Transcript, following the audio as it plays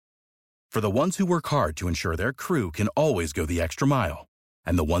For the ones who work hard to ensure their crew can always go the extra mile,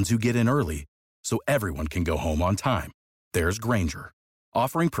 and the ones who get in early so everyone can go home on time, there's Grainger,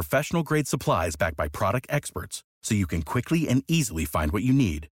 offering professional-grade supplies backed by product experts so you can quickly and easily find what you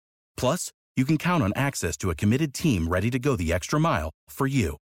need. Plus, you can count on access to a committed team ready to go the extra mile for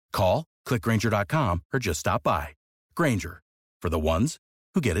you. Call, click Grainger.com, or just stop by. Grainger, for the ones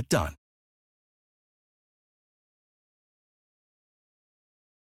who get it done.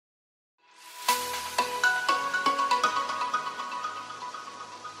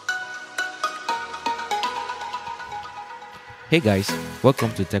 Hey guys, welcome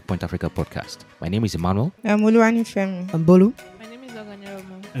to Tech Point Africa podcast. My name is Emmanuel. I'm Oluwanifemi. I'm Bolu. My name is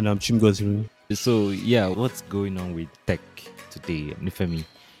Oganyaromo. And I'm Chimgoziru. So yeah, what's going on with tech today? Nifemi,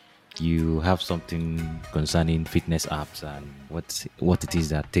 you have something concerning fitness apps and what it is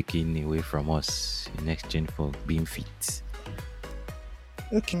that taking away from us in exchange for being fit.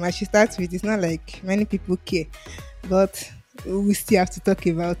 Okay, I should start with, it's not like many people care, but we still have to talk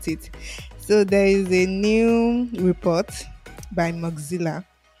about it. So there is a new report by Mozilla,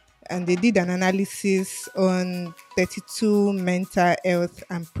 and they did an analysis on 32 mental health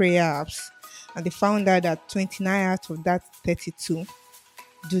and prayer apps, and they found out that 29 out of that 32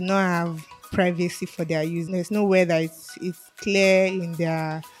 do not have privacy for their use. There's nowhere that it's clear in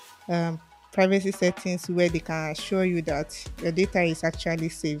their privacy settings where they can assure you that your data is actually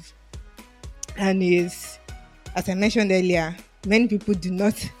safe. And is, as I mentioned earlier, many people do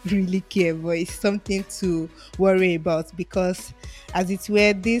not really care, but it's something to worry about, because as it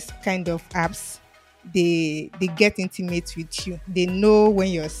were, these kind of apps, they get intimate with you. They know when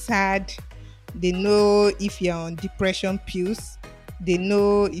you're sad. They know if you're on depression pills. They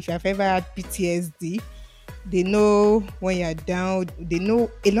know if you've ever had PTSD. They know when you're down. They know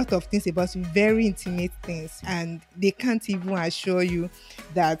a lot of things about you, very intimate things, and they can't even assure you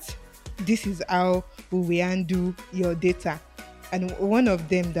that this is how we will handle your data. And one of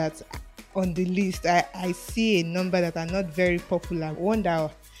them that on the list, I see a number that are not very popular. One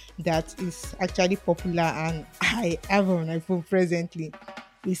that is actually popular and I have on my phone presently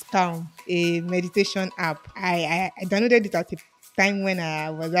is Calm, a meditation app. I downloaded it at a time when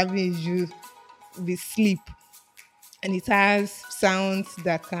I was having issues with sleep. And it has sounds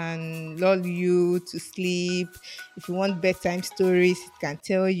that can lull you to sleep. If you want bedtime stories, it can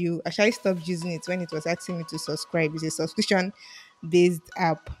tell you. Actually, I stopped using it when it was asking me to subscribe. It's a subscription-based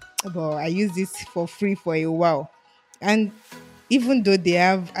app, but I used it for free for a while. And even though they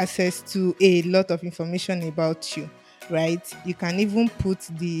have access to a lot of information about you, right? You can even put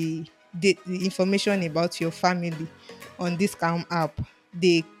the information about your family on this Calm app.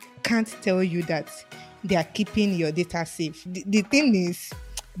 They can't tell you that they are keeping your data safe. The thing is,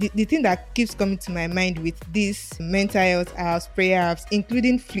 the thing that keeps coming to my mind with these mental health apps, prayer apps,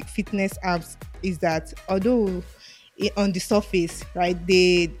 including fitness apps, is that although on the surface, right,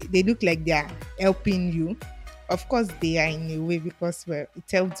 they look like they are helping you. Of course, they are in a way, because it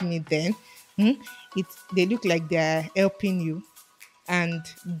helped me then. They look like they are helping you,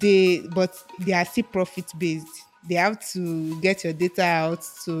 but they are still profit based. They have to get your data out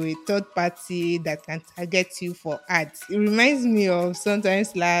to a third party that can target you for ads. It reminds me of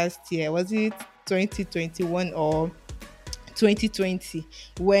sometimes last year, was it 2021 or 2020,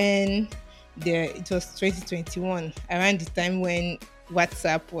 when it was 2021, around the time when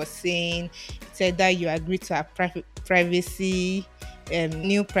WhatsApp was saying it's either you agree to our privacy,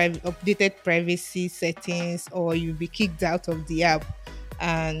 updated privacy settings, or you'll be kicked out of the app.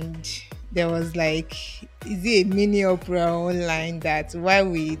 And there was like, is it a mini opera online that why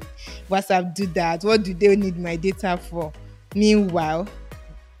would WhatsApp do that? What do they need my data for? Meanwhile,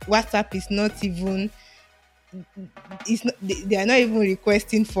 WhatsApp is not even, they are not even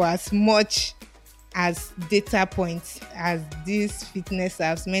requesting for as much as data points as these fitness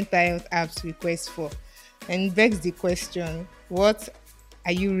apps, mental health apps request for. And it begs the question, what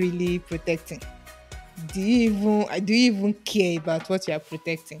are you really protecting? Do you even care about what you are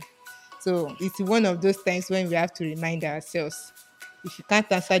protecting? So it's one of those times when we have to remind ourselves, if you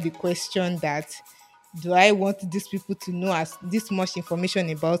can't answer the question that, do I want these people to know this much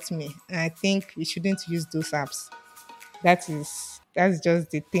information about me? And I think we shouldn't use those apps. That's just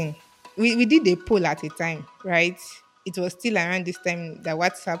the thing. We did a poll at a time, right? It was still around this time that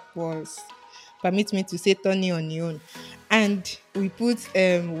WhatsApp was, permit me to say, turning on your own. And we put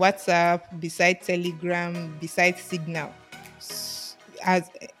WhatsApp beside Telegram, beside Signal.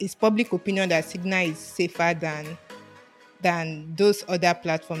 As it's public opinion that Signal is safer than those other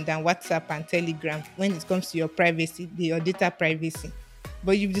platforms, than WhatsApp and Telegram, when it comes to your privacy, your data privacy.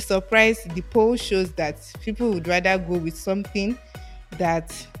 But you'll be surprised, the poll shows that people would rather go with something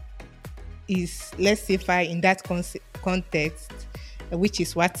that is less safer in that context, which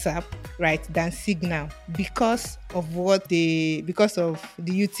is WhatsApp, right, than Signal because of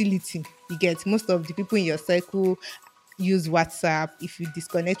the utility you get. Most of the people in your circle use WhatsApp. If you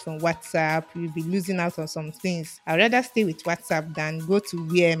disconnect from WhatsApp, you'll be losing out on some things. I'd rather stay with WhatsApp than go to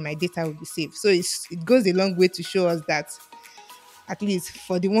where my data will be safe. So it goes a long way to show us that, at least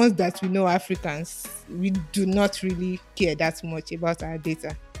for the ones that we know, Africans, we do not really care that much about our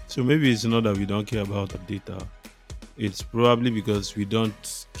data. So maybe it's not that we don't care about the data. It's probably because we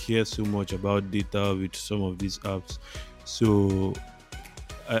don't care so much about data with some of these apps. So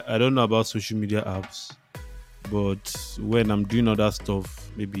I don't know about social media apps, but when I'm doing other stuff,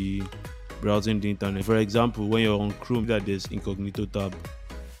 maybe browsing the internet, for example, when you're on Chrome, that there's incognito tab,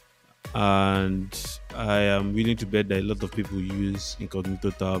 and I am willing to bet that a lot of people use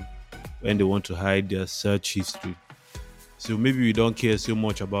incognito tab when they want to hide their search history. So maybe we don't care so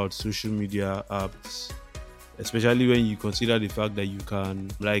much about social media apps, especially when you consider the fact that you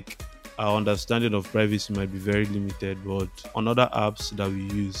can, like, our understanding of privacy might be very limited, but on other apps that we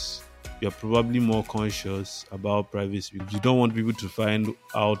use, you're probably more conscious about privacy. You don't want people to find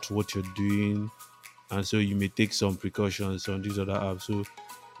out what you're doing, and so you may take some precautions on these other apps. So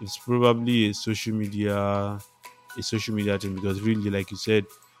it's probably a social media thing, because really, like you said,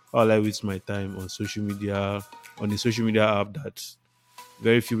 how will I waste my time on social media, on a social media app that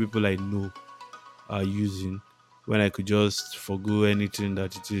very few people I know are using, when I could just forgo anything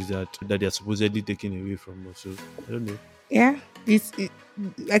that it is that they're supposedly taking away from us. So I don't know. Yeah,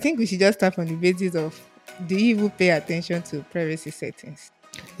 I think we should just start on the basis of, do you even pay attention to privacy settings?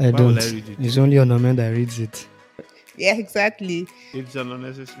 I Why will don't. I read it? It's only on Omen that reads it. Yeah, exactly. It's an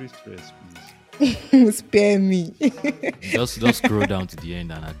unnecessary stress, please. Spare me. Just scroll down to the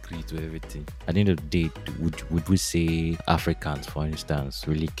end and agree to everything. At the end of the day, would we say Africans, for instance,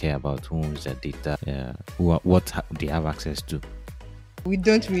 really care about who owns their data, they have access to? We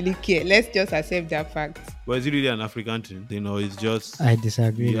don't really care. Let's just accept that fact. But is it really an African thing? It's just I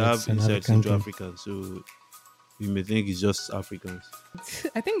disagree. we have That's an insights African into thing. Africans, so you may think it's just Africans.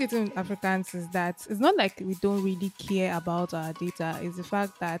 I think between Africans is that it's not like we don't really care about our data. It's the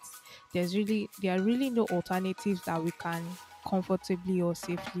fact that there are really no alternatives that we can comfortably or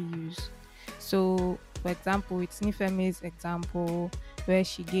safely use. So, for example, it's Nifemi's example where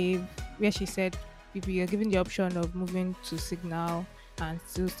she said if you're given the option of moving to Signal and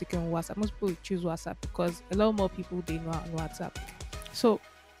still sticking on WhatsApp, most people would choose WhatsApp because a lot more people they know on WhatsApp. So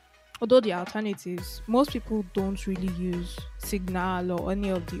although the alternatives, most people don't really use Signal or any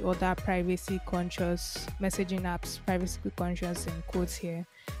of the other privacy conscious messaging apps, privacy conscious in quotes here,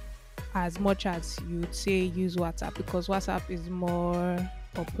 as much as you'd say use WhatsApp, because WhatsApp is more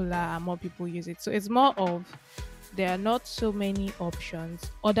popular and more people use it. So it's more of, there are not so many options,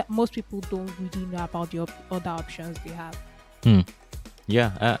 or that most people don't really know about the other options they have.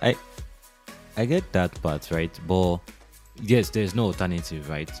 Yeah, I get that part, right? But yes, there's no alternative,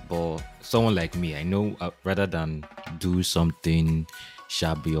 right? But someone like me, I know rather than do something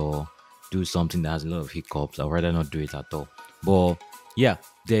shabby or do something that has a lot of hiccups, I'd rather not do it at all. But yeah,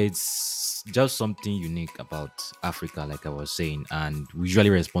 there's just something unique about Africa, like I was saying, and we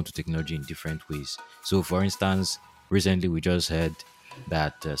usually respond to technology in different ways. So, for instance, recently we just heard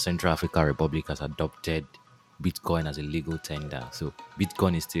that Central African Republic has adopted Bitcoin as a legal tender. So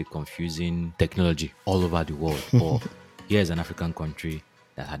Bitcoin is still confusing technology all over the world. But here's an African country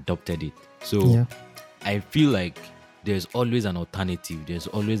that adopted it. So Yeah. I feel like there's always an alternative. There's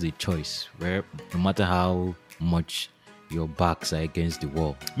always a choice where no matter how much your backs are against the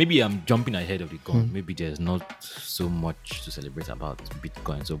wall. Maybe I'm jumping ahead of the gun. Maybe there's not so much to celebrate about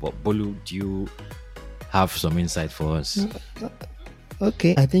Bitcoin. So, but Bolu, do you have some insight for us?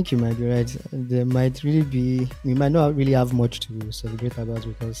 Okay, I think you might be right. There might really be, we might not really have much to celebrate about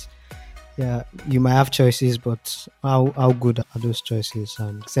because, yeah, you might have choices, but how good are those choices?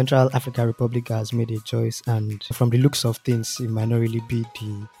 And Central African Republic has made a choice, and from the looks of things, it might not really be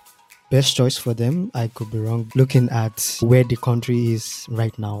the best choice for them. I could be wrong. Looking at where the country is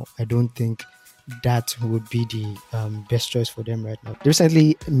right now, I don't think that would be the best choice for them right now. They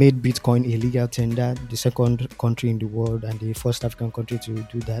recently made Bitcoin a legal tender, the second country in the world and the first African country to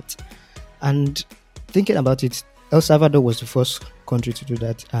do that. And thinking about it, El Salvador was the first country to do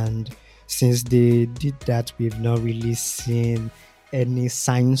that. And since they did that, we've not really seen any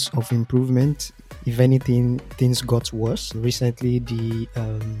signs of improvement. If anything, things got worse. Recently, the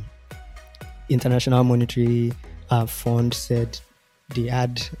International Monetary Fund said they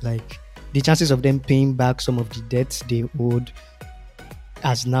had the chances of them paying back some of the debts they owed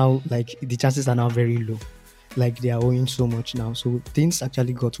the chances are now very low. like they are owing so much now. So things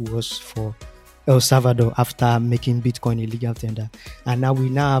actually got worse for El Salvador after making Bitcoin a legal tender. And now we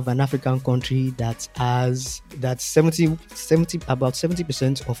now have an African country that has that 70 about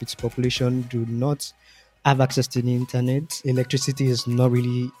 70% of its population do not have access to the internet. Electricity is not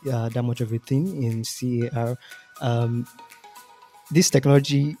really that much of a thing in CAR. Um, this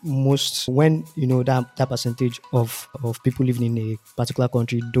technology, most when that percentage of people living in a particular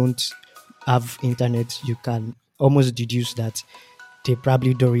country don't have internet, you can almost deduce that they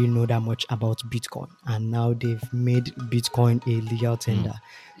probably don't really know that much about Bitcoin, and now they've made Bitcoin a legal tender.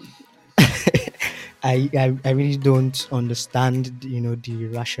 I really don't understand, the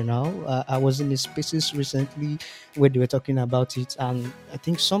rationale. I was in a spaces recently where they were talking about it, and I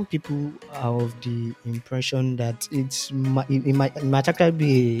think some people are of the impression that it might actually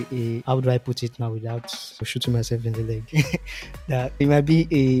be a how do I put it now without shooting myself in the leg? That it might be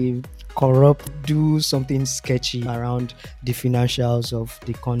a corrupt, do something sketchy around the financials of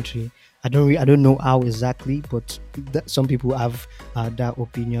the country. I don't know how exactly, but some people have that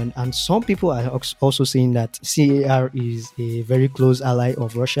opinion, and some people are also saying that CAR is a very close ally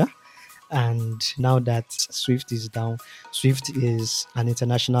of Russia. And now that SWIFT is down, SWIFT is an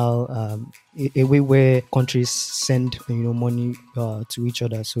international a way where countries send money to each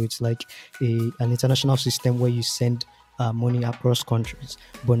other. So it's like an international system where you send money across countries.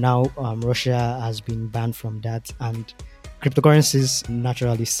 But now Russia has been banned from that, and cryptocurrencies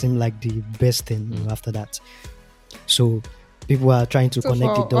naturally seem like the best thing after that. So people are trying to So connect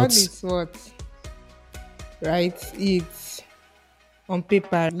the for all dots. this what, right? It's on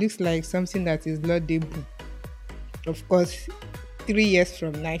paper looks like something that is laudable. Of course, 3 years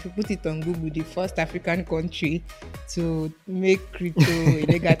from now, if you put it on Google, the first African country to make crypto a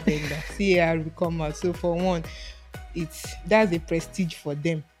legal tender, CAR will come out. So for one, that's a prestige for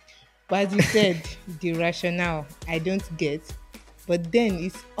them. But as you said, the rationale I don't get. But then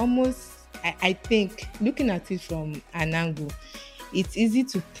it's almost, I think, looking at it from an angle, it's easy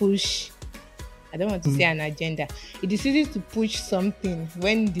to push. I don't want to say an agenda. It is easy to push something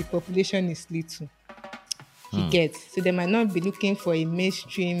when the population is little. You get. So they might not be looking for a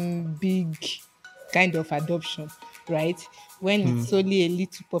mainstream, big kind of adoption, right? When it's solely a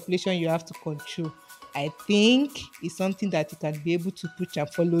little population you have to control. I think it's something that you can be able to push and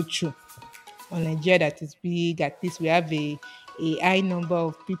follow through. On Nigeria that is big, at least we have a high number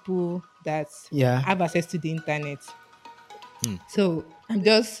of people that Yeah. have access to the internet. So I'm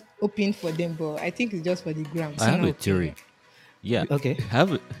just hoping for them, but I think it's just for the gram. I have a theory. Yeah. Okay. I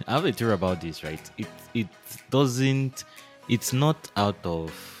have a theory about this, right? It doesn't. It's not out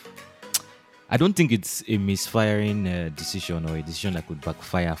of. I don't think it's a misfiring decision or a decision that could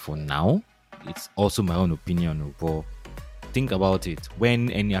backfire for now. It's also my own opinion, but think about it. When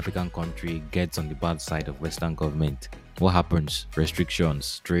any African country gets on the bad side of Western government, what happens?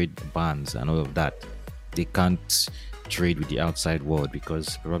 Restrictions, trade bans, and all of that. They can't trade with the outside world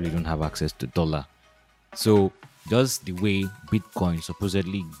because probably don't have access to dollar. So just the way Bitcoin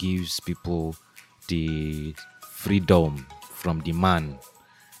supposedly gives people the freedom from demand,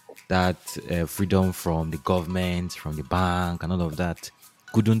 that freedom from the government, from the bank, and all of that,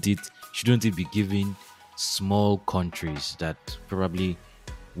 shouldn't it be giving small countries that probably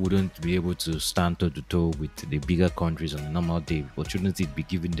wouldn't be able to stand toe to toe with the bigger countries on a normal day, but shouldn't it be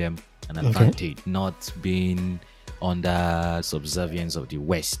giving them an advantage, not being under subservience of the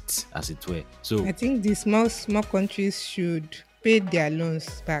West, as it were? So I think the small countries should pay their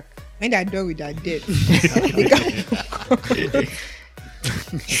loans back when they're done with their debt. They can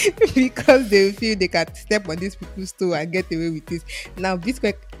because they feel they can step on these people's toe and get away with it. Now,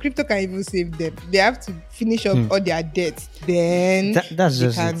 Bitcoin, crypto can even save them. They have to finish up all their debts. Then That's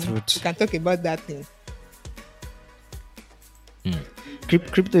just the we truth. can talk about that thing.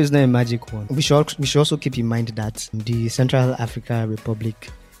 Crypto is not a magic one. We should also keep in mind that the Central African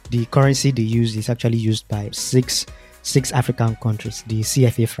Republic, the currency they use is actually used by six African countries, the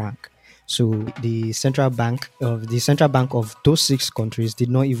CFA franc. So the central bank of those 6 countries did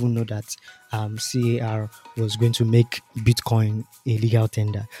not even know that CAR was going to make Bitcoin a legal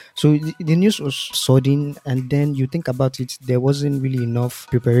tender. So the news was sudden, and then you think about it, there wasn't really enough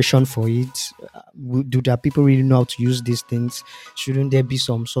preparation for it. Do the people really know how to use these things? Shouldn't there be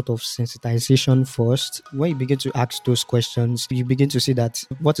some sort of sensitization first? When you begin to ask those questions, you begin to see that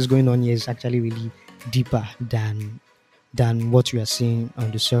what is going on here is actually really deeper than what you are seeing on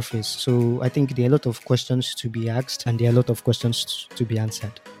the surface. So I think there are a lot of questions to be asked, and there are a lot of questions to be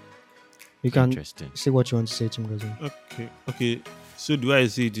answered. You can Interesting. say what you want to say, Chimgozi. Okay. So the way I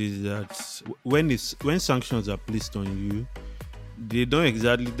see it is that when sanctions are placed on you, they don't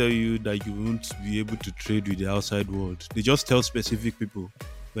exactly tell you that you won't be able to trade with the outside world. They just tell specific people.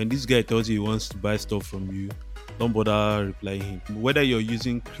 When this guy tells you he wants to buy stuff from you, don't bother replying him. Whether you're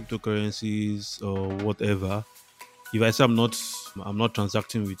using cryptocurrencies or whatever, if I say I'm not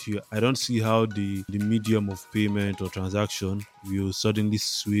transacting with you, I don't see how the medium of payment or transaction will suddenly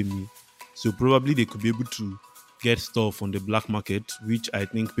sway me. So probably they could be able to get stuff on the black market, which I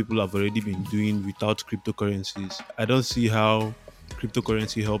think people have already been doing without cryptocurrencies. I don't see how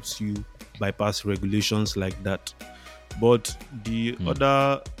cryptocurrency helps you bypass regulations like that. But the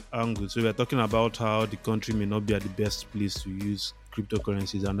other angle, so we're talking about how the country may not be at the best place to use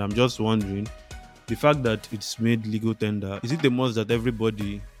cryptocurrencies, and I'm just wondering, the fact that it's made legal tender, is it the most that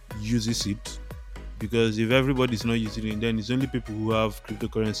everybody uses it? Because if everybody's not using it, then it's only people who have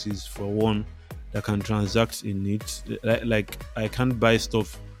cryptocurrencies for one that can transact in it. Like I can't buy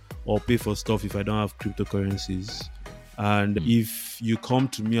stuff or pay for stuff if I don't have cryptocurrencies. And if you come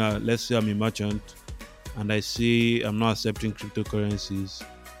to me, let's say I'm a merchant, and I say I'm not accepting cryptocurrencies,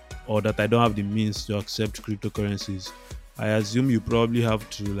 or that I don't have the means to accept cryptocurrencies, I assume you probably have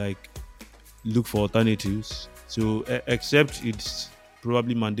to like look for alternatives. So except it's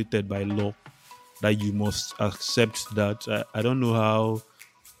probably mandated by law that you must accept that. I don't know how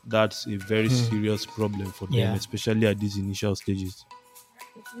that's a very serious problem for them, Yeah. especially at these initial stages.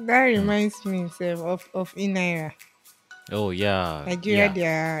 That reminds me of Inaira. Oh yeah, Nigeria, yeah.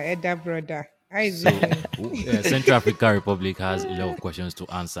 their elder brother. How is So it? Central African Republic has a lot of questions to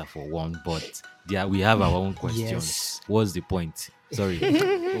answer for one, but yeah, we have our own questions. Yes. What's the point? Sorry,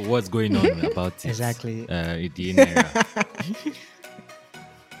 what's going on about it? Exactly. In the era.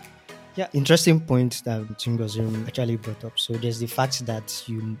 Yeah, interesting point that Chingozim actually brought up. So there's the fact that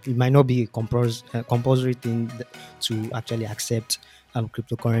it might not be a compulsory thing to actually accept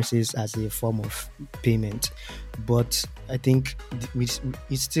cryptocurrencies as a form of payment, but I think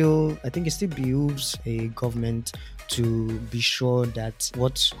it still behooves a government to be sure that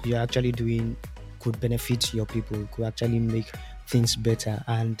what you're actually doing could benefit your people, could actually make things better.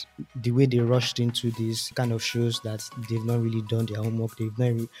 And the way they rushed into this kind of shows that they've not really done their homework. They've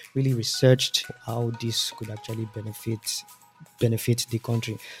not really researched how this could actually benefit the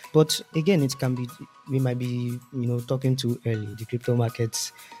country. But again, it can be, we might be talking too early. The crypto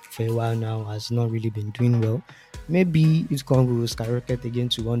markets for a while now has not really been doing well. Maybe it will skyrocket again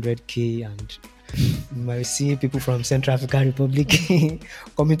to 100k, and you might see people from Central African Republic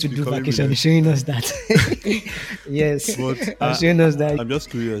coming to do Becoming vacation, millionaires. showing us that. Yes, But and showing us that. I'm just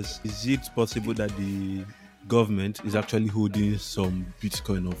curious, is it possible that the government is actually holding some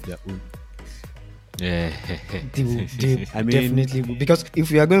Bitcoin of their own? Yeah. They I mean- definitely will. Because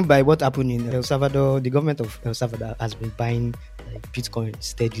if we are going by what happened in El Salvador, the government of El Salvador has been buying like Bitcoin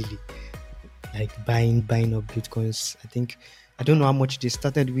steadily, like buying up Bitcoins. I don't know how much they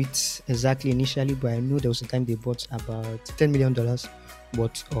started with exactly initially, but I know there was a time they bought about $10 million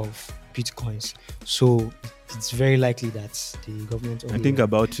worth of Bitcoins. So it's very likely that the government. I think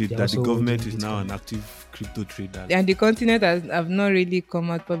about it they're that the also government holding is now Bitcoin. an active crypto trader. And the continent have not really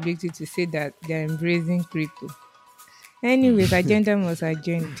come out publicly to say that they're embracing crypto. Anyways, agenda must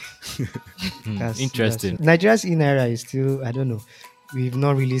agenda. Interesting. Nigeria's in-era is still, I don't know. We've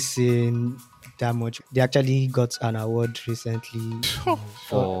not really seen that much. They actually got an award recently.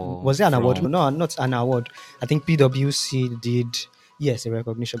 Was it an award? From- No, not an award. I think PwC did, yes, a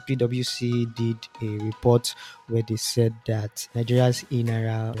recognition. PwC did a report where they said that Nigeria's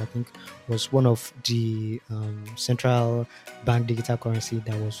in-era, I think, was one of the central bank digital currency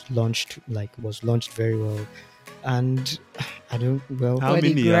that was launched very well. And I don't, well, How For the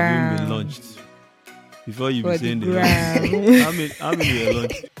many have been gram. launched? Before you For be the saying gram. how many were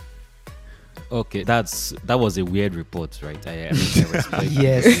launched? Okay, that was a weird report, right? I respect,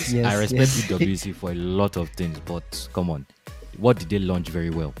 Yes, I respect yes. PwC for a lot of things, but come on, what did they launch very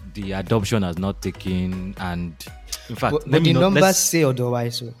well? The adoption has not taken, and in fact, But let me the not, numbers let's- say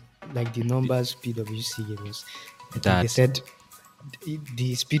otherwise. So, like the numbers PwC gave us, I think they That- said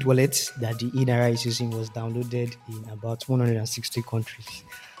the speed wallet that the INRA is using was downloaded in about 160 countries.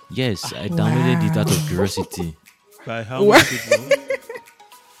 Yes, I downloaded it out of Wow. curiosity. By how many people?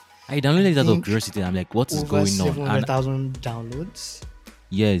 I downloaded it out of think curiosity. I'm like, what is Over going on? And 700,000 downloads.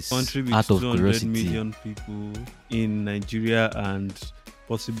 yes, Country with out of 200 curiosity. million people in Nigeria and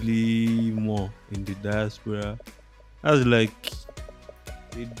possibly more in the diaspora. That's like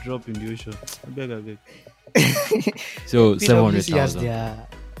a drop in the ocean. I beg. So PwC 700,000.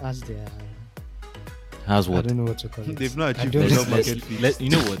 has their How's I what? don't know what to call it. They've not I achieved don't Let's enough know. market fit. let you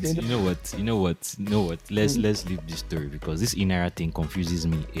know what let's leave this story because this Inaira thing confuses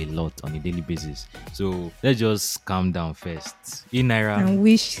me a lot on a daily basis. So let's just calm down first. Inaira And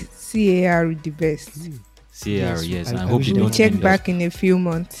wish CAR the best. CAR, Yes, yes, I and I hope wish you them We'll don't all check end the up. back in a few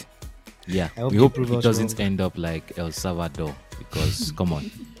months. Yeah, I hope we they hope prove it us doesn't wrong. end up like El Salvador because come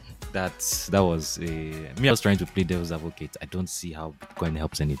on, that was a me. I was trying to play devil's advocate. I don't see how Bitcoin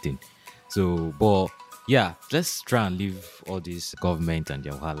helps anything. So, but yeah, let's try and leave all this government and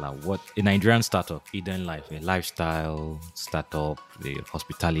their wahala. What a Nigerian startup, Eden Life, a lifestyle startup, a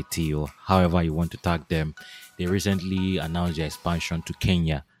hospitality, or however you want to tag them. They recently announced their expansion to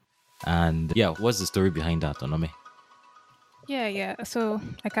Kenya, and yeah, what's the story behind that, Onome? Yeah. So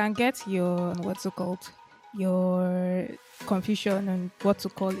I can get your what's it called? Your confusion on what to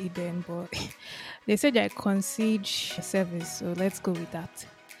call Eden, but they said they're concierge service, so let's go with that.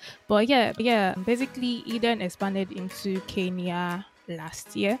 But yeah, basically Eden expanded into Kenya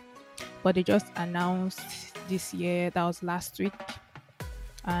last year, but they just announced this year, that was last week.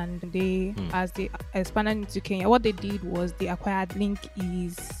 And they Hmm. as they expanded into Kenya, what they did was they acquired Link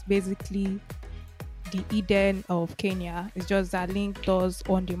is basically the Eden of Kenya. It's just that Link does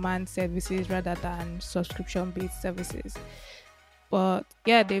on-demand services rather than subscription-based services. But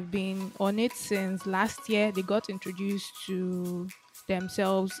yeah, they've been on it since last year. They got introduced to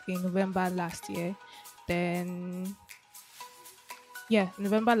themselves in November last year. Then yeah,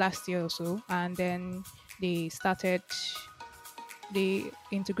 November last year or so, and then they started. They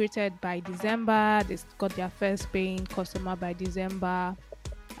integrated by December. They got their first paying customer by December,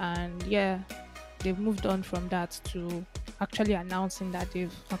 and yeah, they've moved on from that to actually announcing that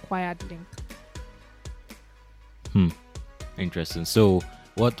they've acquired Link. Interesting. So,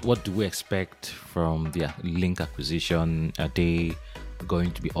 what do we expect from the Link acquisition? Are they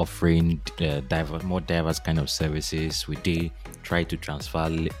going to be offering more diverse kind of services? Will they try to transfer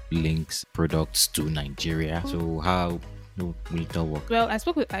Link's products to Nigeria? So, how will it all work? Well, I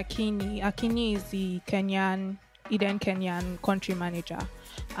spoke with Akini. Akini is the Eden Kenyan country manager,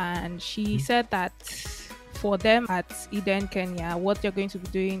 and she said that for them at Eden Kenya, what they're going to be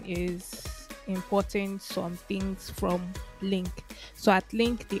doing is importing some things from Link. So at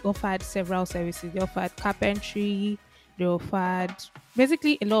Link, they offered several services. They offered carpentry. They offered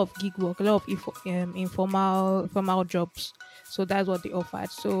basically a lot of gig work, a lot of informal jobs. So that's what they offered.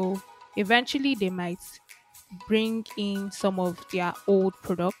 So eventually, they might bring in some of their old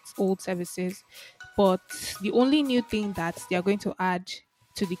products, old services. But the only new thing that they are going to add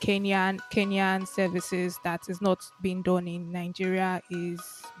to the Kenyan services that is not being done in Nigeria is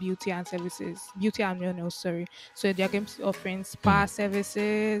beauty and services, beauty and wellness. Sorry, so they are going to be offering Hmm. spa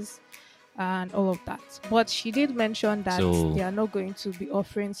services and all of that. But she did mention that So, they are not going to be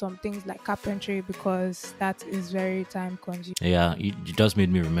offering some things like carpentry because that is very time consuming. yeah, it just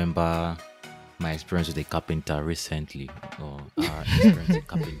made me remember my experience with a carpenter recently, or our experience with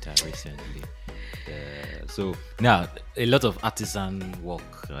carpenter recently. So now a lot of artisan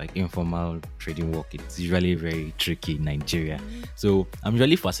work, like informal trading work, it's usually very tricky in Nigeria. So I'm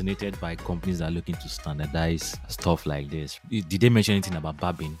really fascinated by companies that are looking to standardize stuff like this. Did they mention anything about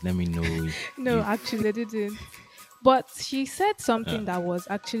barbing? Let me know. No, if- actually, they didn't. But she said something that was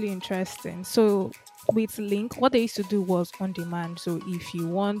actually interesting. So with Link, what they used to do was on demand. So if you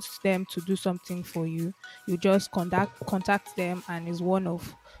want them to do something for you, you just contact them and is one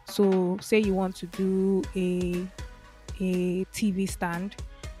of. So say you want to do a TV stand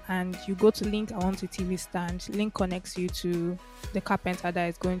and you go to Link, I want a TV stand. Link connects you to the carpenter that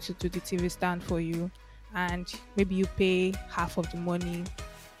is going to do the TV stand for you. And maybe you pay half of the money,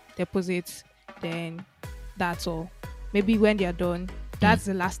 deposit, then that's all. Maybe when they're done, that's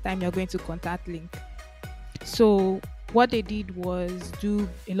the last time you're going to contact Link. So what they did was do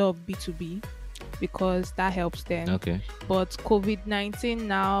a lot of B2B because that helps them. okay. But COVID-19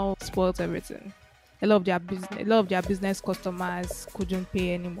 now spoils everything. A lot of their business customers couldn't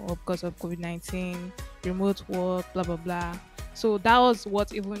pay anymore because of COVID-19, remote work, blah blah blah. So that was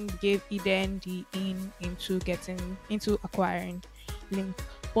what even gave Eden the into acquiring Link.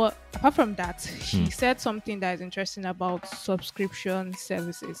 But apart from that, she said something that is interesting about subscription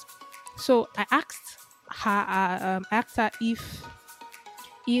services. So I asked her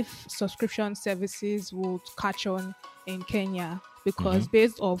if subscription services would catch on in Kenya because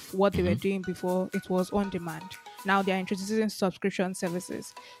based off what they were doing before, it was on demand. Now they are introducing subscription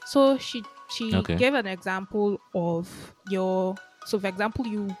services. So she Okay. gave an example of so for example,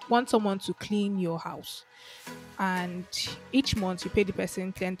 you want someone to clean your house and each month you pay the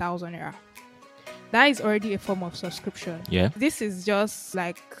person 10,000 naira. That is already a form of subscription. Yeah. This is just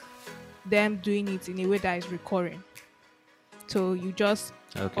like them doing it in a way that is recurring. So you just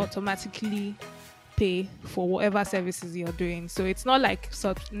Okay. automatically pay for whatever services you're doing. So it's not like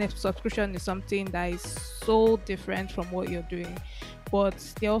subscription is something that is so different from what you're doing. But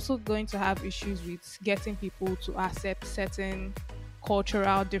they're also going to have issues with getting people to accept certain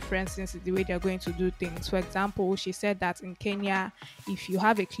cultural differences in the way they're going to do things. For example, she said that in Kenya, if you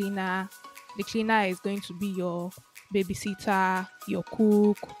have a cleaner, the cleaner is going to be your babysitter, your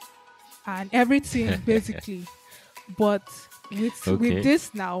cook, and everything basically. But with Okay.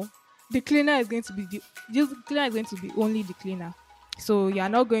 this now, the cleaner is going to be the cleaner is going to be only the cleaner. So you're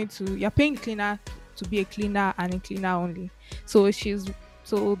paying the cleaner to be a cleaner and a cleaner only. So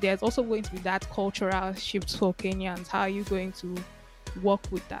there's also going to be that cultural shift for Kenyans. How are you going to work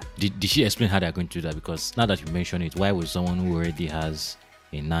with that? Did she explain how they're going to do that? Because now that you mention it, why would someone who already has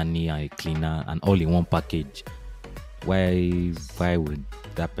a nanny and a cleaner and all in one package, why would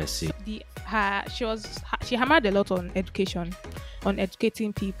that person? She hammered a lot on education, on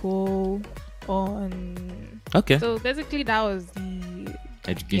educating people, on Okay. so basically that was the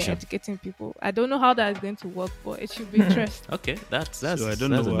Education. educating people. I don't know how that is going to work, but it should be interesting. Okay, that's So I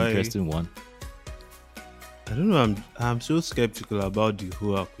don't that's know an why- interesting one. I don't know. I'm so skeptical about the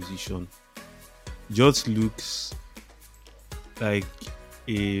whole acquisition. Just looks like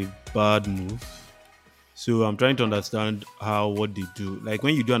a bad move. So I'm trying to understand what they do. Like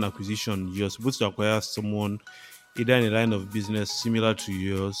when you do an acquisition, you're supposed to acquire someone either in a line of business similar to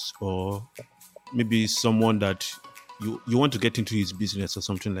yours, or maybe someone that you want to get into his business or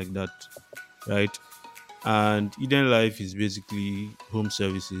something like that, right? And Eden Life is basically home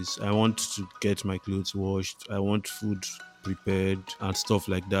services. I want to get my clothes washed, I want food prepared and stuff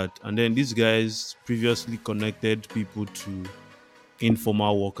like that. And then these guys previously connected people to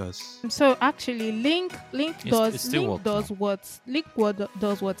informal workers. So actually, It still works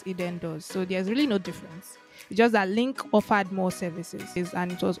Does what Eden does. So there's really no difference. It's just that Link offered more services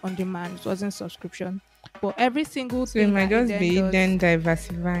and it was on demand. It wasn't subscription. But every single So it thing might that just be does- then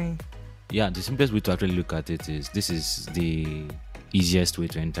diversifying. Yeah, the simplest way to actually look at it is this is the easiest way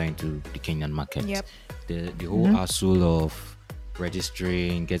to enter into the Kenyan market. Yep. The whole hassle of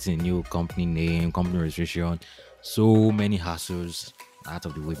registering, getting a new company name, company registration, so many hassles out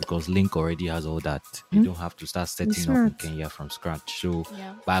of the way because Link already has all that. You don't have to start setting up in smart. Kenya from scratch. So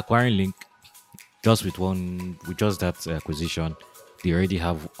Yeah. by acquiring Link, just with that acquisition, they already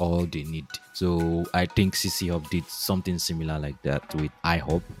have all they need. So I think CC Hub did something similar like that with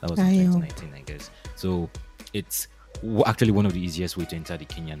iHub. That was in iHub. 2019, I guess. So it's actually one of the easiest way to enter the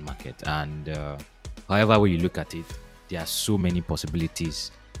Kenyan market. And however way you look at it, there are so many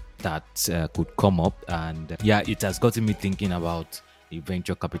possibilities that could come up. And yeah, it has gotten me thinking about the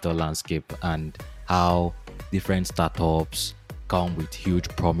venture capital landscape and how different startups come with huge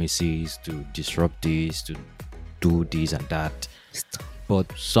promises to disrupt this, to do this and that.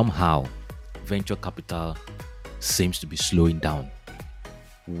 But somehow, venture capital seems to be slowing down.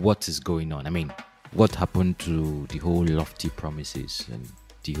 What is going on? I mean, what happened to the whole lofty promises and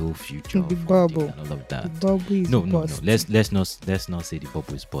the whole future The of bubble. funding and all of that? The bubble is No. burst. Let's not say the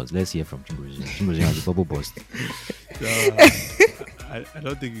bubble is burst. Let's hear from Chimbozi. Chimbozi has the bubble burst. I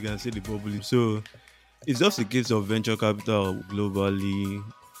don't think you can say the bubble. So it's just a case of venture capital globally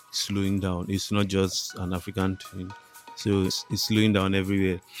slowing down. It's not just an African thing. So it's slowing down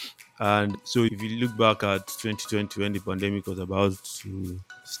everywhere. And so if you look back at 2020 when the pandemic was about to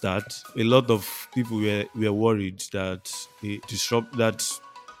start, a lot of people were worried that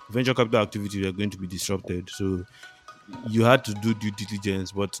venture capital activity were going to be disrupted. So you had to do due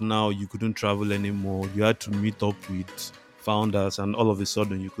diligence, but now you couldn't travel anymore. You had to meet up with founders, and all of a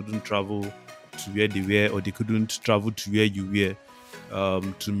sudden you couldn't travel to where they were, or they couldn't travel to where you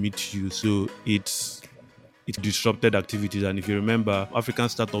were to meet you. So it disrupted activities. And if you remember, African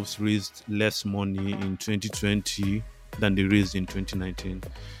startups raised less money in 2020 than they raised in 2019.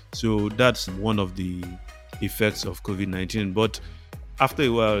 So that's one of the effects of COVID-19. But after a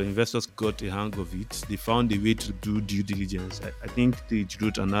while, investors got a hang of it. They found a way to do due diligence. I think they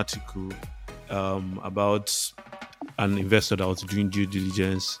wrote an article about an investor that was doing due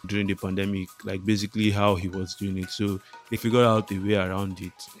diligence during the pandemic, like basically how he was doing it. So they figured out a way around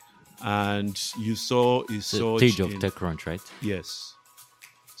it. And you saw a The surge stage of in, TechCrunch, right? yes.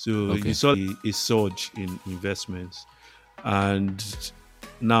 So Okay. you saw a surge in investments, and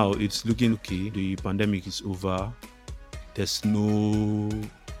now it's looking okay. The pandemic is over. There's no.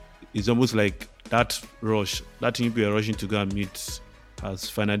 It's almost like that rush, that thing people are rushing to go and meet, has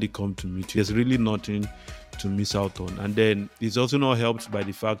finally come to meet. There's really nothing to miss out on, and then it's also not helped by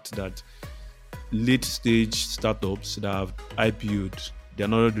the fact that late stage startups that have IPO'd, they're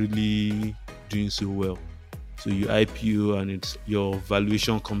not really doing so well. So you IPO and your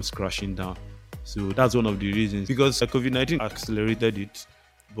valuation comes crashing down. So that's one of the reasons, because COVID-19 accelerated it,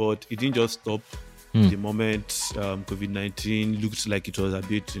 but it didn't just stop the moment COVID-19 looked like it was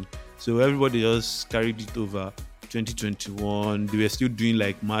abating. So everybody just carried it over. 2021, they were still doing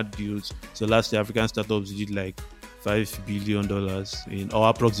like mad deals. So last year, African startups did like $5 billion or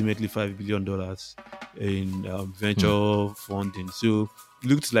approximately $5 billion in venture funding. So it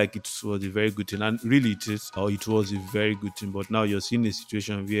looked like it was a very good thing, and really it is, or it was a very good thing. But now you're seeing a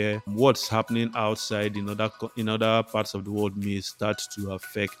situation where what's happening outside in other parts of the world may start to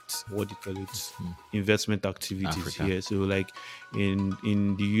affect what do you call it, investment activities Africa. here. So like in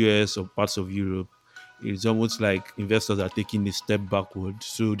the US or parts of Europe, it's almost like investors are taking a step backward.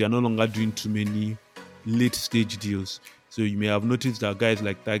 So they're no longer doing too many late stage deals. So you may have noticed that guys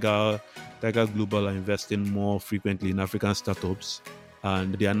like Tiger Global are investing more frequently in African startups.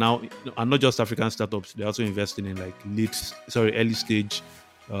 And they are now, and not just African startups, they're also investing in like early stage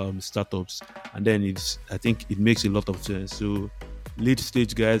startups. And then I think it makes a lot of sense. So late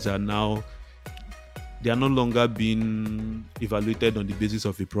stage guys they are no longer being evaluated on the basis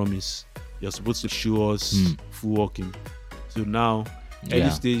of a promise. You're supposed to show us full working. So now,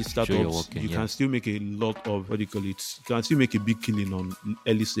 early stage startups, you can still make a lot of, what do you call it? You can still make a big killing on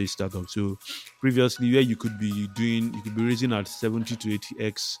early stage startups. So previously, where you could be raising at 70 to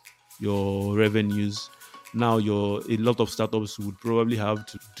 80x your revenues. Now a lot of startups would probably have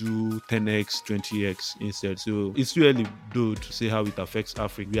to do 10x, 20x instead. So it's too early though to say how it affects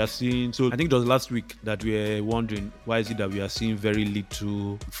Africa. We are seeing, so I think it was last week that we were wondering why is it that we are seeing very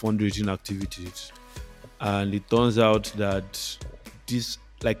little fundraising activities. And it turns out that this,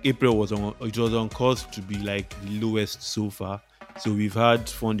 like April was on course to be like the lowest so far. So we've had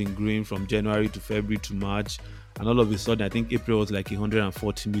funding growing from January to February to March. And all of a sudden, I think April was like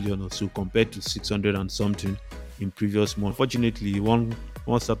 140 million or so compared to 600 and something in previous month. Fortunately, one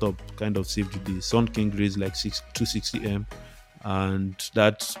startup kind of saved the day. Sun King raised like 260M, and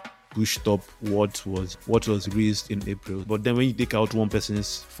that pushed up what was raised in April. But then when you take out one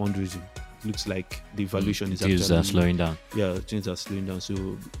person's fundraising, it looks like the valuation is actually slowing down. Yeah, things are slowing down.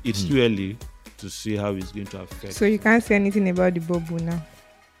 So it's too early to see how it's going to affect. So you can't say anything about the bubble now.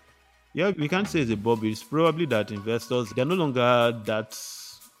 Yeah, we can't say it's a bubble. It's probably that investors, they're no longer that,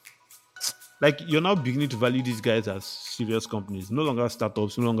 like, you're now beginning to value these guys as serious companies, no longer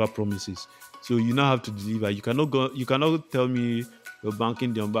startups, no longer promises. So you now have to deliver. You cannot tell me you're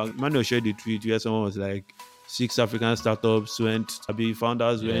banking the unbank. Manuel shared a tweet where someone was like, 6 African startups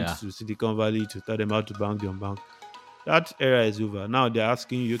founders went to Silicon Valley to tell them how to bank the unbank. That era is over. Now they're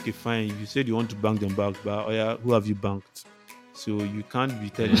asking you, okay, fine, you said you want to bank the unbank, but who have you banked? So you can't be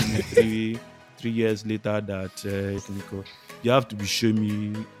telling me 3 years later that you have to be showing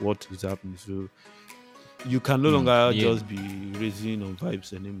me what is happening. So you can no longer just be raising on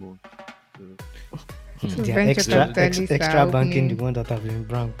vibes anymore. So The venture capitalists extra are banking, opening- the one that have been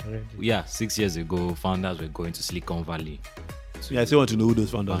banked already. Yeah, 6 years ago, founders were going to Silicon Valley. I still want to know who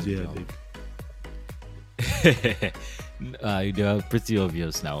those founders Bank are. job. Big. They are pretty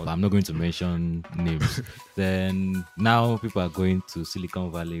obvious now. I'm not going to mention names. Then now people are going to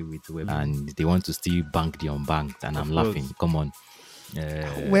Silicon Valley with web, and they want to still bank the unbanked, and I'm course. laughing. Come on.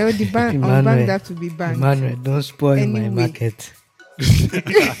 Well, the bank Emmanuel, unbanked have to be banked. Emmanuel, don't spoil my Anyway. market.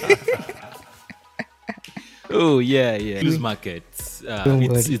 Oh yeah. News market. Don't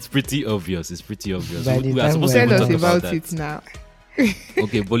It's worry. it's pretty obvious. It's pretty obvious. By the We are time supposed to when- Tell even us talk about that. it now.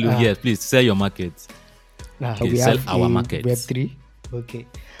 Okay, Bolu, Ah. yes, please sell your market. Okay, We sell have our a market. Web3. Okay.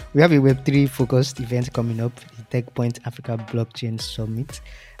 We have a Web3 focused event coming up, the TechPoint Africa Blockchain Summit,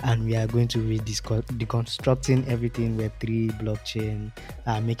 and we are going to be deconstructing everything Web3 blockchain,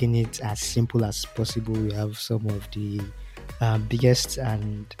 making it as simple as possible. We have some of the biggest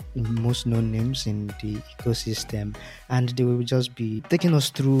and most known names in the ecosystem, and they will just be taking us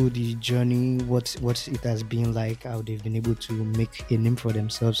through the journey, what it has been like, how they've been able to make a name for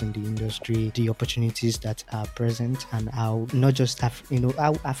themselves in the industry, the opportunities that are present, and how not just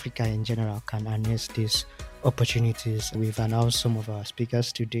how Africa in general can harness these opportunities. We've announced some of our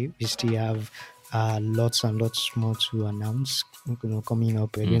speakers today. We still have lots and lots more to announce. Coming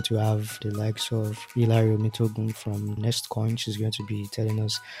up, we're going to have the likes of Hilary Omitogun from Nestcoin. She's going to be telling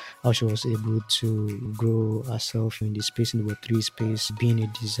us how she was able to grow herself in the space, in the Web3 space, being a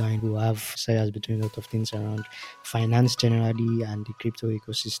designer. We'll have Sayas between a lot of things around finance generally and the crypto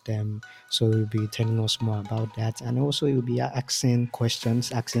ecosystem. So we'll be telling us more about that. And also you'll be asking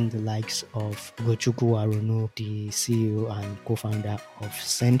questions, asking the likes of Gochukwu Arunu, the CEO and co-founder of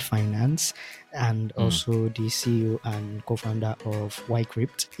Send Finance. and also the CEO and co-founder of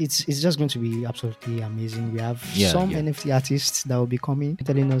YCrypt. It's just going to be absolutely amazing. We have some NFT artists that will be coming,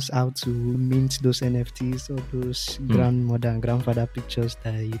 telling us how to mint those NFTs or those grandmother and grandfather pictures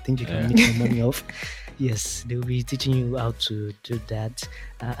that you think you can make some money off. Yes, they will be teaching you how to do that.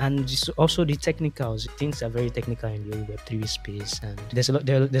 And also the technicals. Things are very technical in the Web3 space, and there's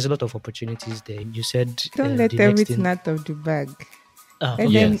a lot of opportunities there. You said don't let everything out of the bag.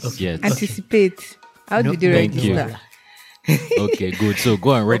 Yes. Anticipate. How do they register? Okay, good. So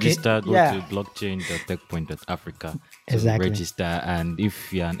go and register. Go to blockchain.techpoint.africa to register. And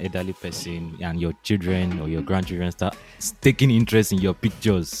if you're an elderly person and your children or your grandchildren start taking interest in your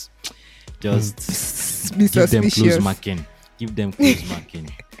pictures, just be give them suspicious. close marking. Give them close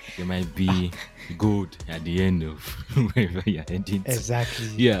marking. They might be good at the end of wherever you're heading. Exactly.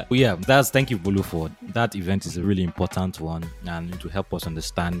 Yeah. Thank you, Bolu, for that. Event is a really important one, and to help us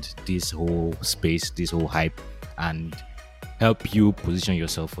understand this whole space, this whole hype, and help you position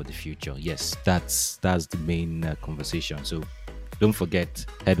yourself for the future. Yes, that's the main conversation. So don't forget,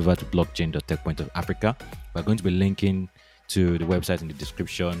 head over to blockchain.techpoint.africa. We're going to be linking to the website in the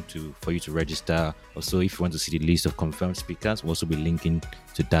description for you to register. Also, if you want to see the list of confirmed speakers, we'll also be linking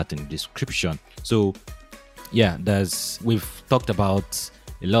to that in the description. So yeah, we've talked about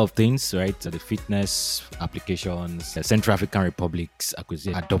a lot of things, right? The fitness applications, the Central African Republic's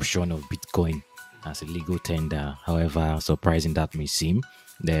adoption of Bitcoin as a legal tender, however surprising that may seem.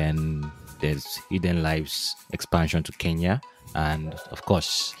 Then there's Hidden Lives expansion to Kenya, and of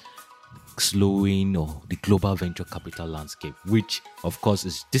course slowing or the global venture capital landscape, which of course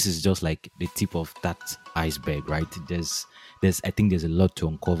this is just like the tip of that iceberg, right? I think there's a lot to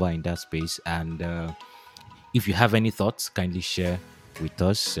uncover in that space, and if you have any thoughts, kindly share with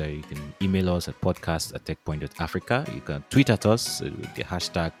us. You can email us at podcast@techpoint.africa. You can tweet at us with the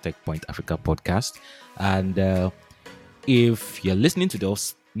hashtag TechPointAfricaPodcast. And if you're listening to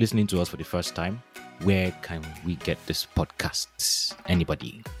us for the first time, where can we get this podcast?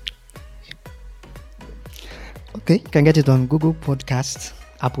 Anybody? Okay, you can get it on Google Podcasts,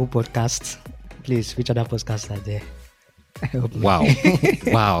 Apple Podcasts. Please, which other podcasts are there? Wow.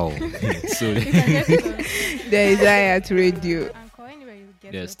 So There is iHeart Radio.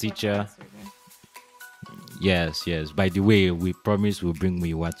 There's Teacher. Yes. By the way, we promise we'll bring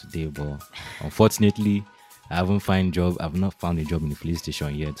Muyiwa today, but unfortunately, I haven't found a job in the police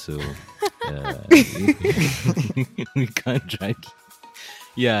station yet, so we can't drag.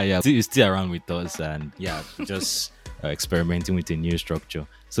 Yeah. He's still around with us, and just experimenting with a new structure.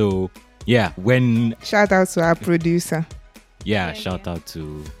 So when shout out to our producer. Shout out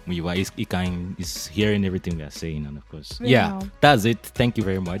to Muyiwa. He's hearing everything we are saying, and of course, that's it. Thank you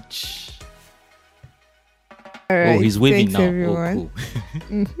very much. All right, he's waving thanks now. Everyone. Oh,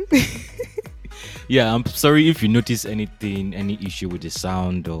 cool. Yeah, I'm sorry if you notice any issue with the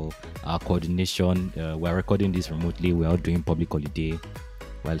sound or our coordination. We're recording this remotely. We're out doing public holiday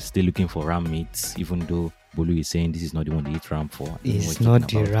while still looking for RAM mates, even though Bolu is saying this is not the one they eat RAM for. It's not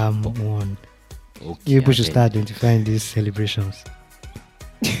the RAM one. Okay, people should start identifying these celebrations.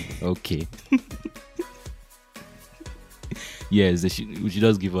 Okay. Yes, we should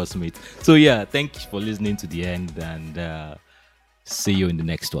just give us mate. So thank you for listening to the end, and see you in the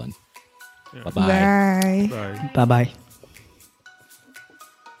next one. Bye-bye. Bye. Bye-bye.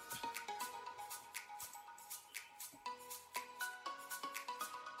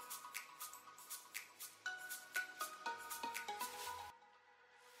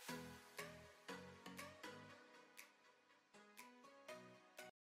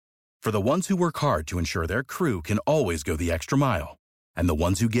 For the ones who work hard to ensure their crew can always go the extra mile, and the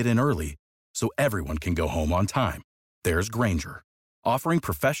ones who get in early so everyone can go home on time, there's Grainger, offering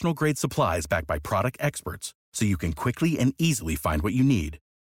professional-grade supplies backed by product experts so you can quickly and easily find what you need.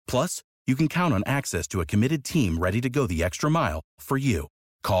 Plus, you can count on access to a committed team ready to go the extra mile for you.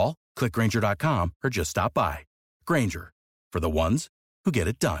 Call, click Grainger.com, or just stop by. Grainger, for the ones who get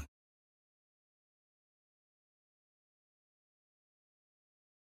it done.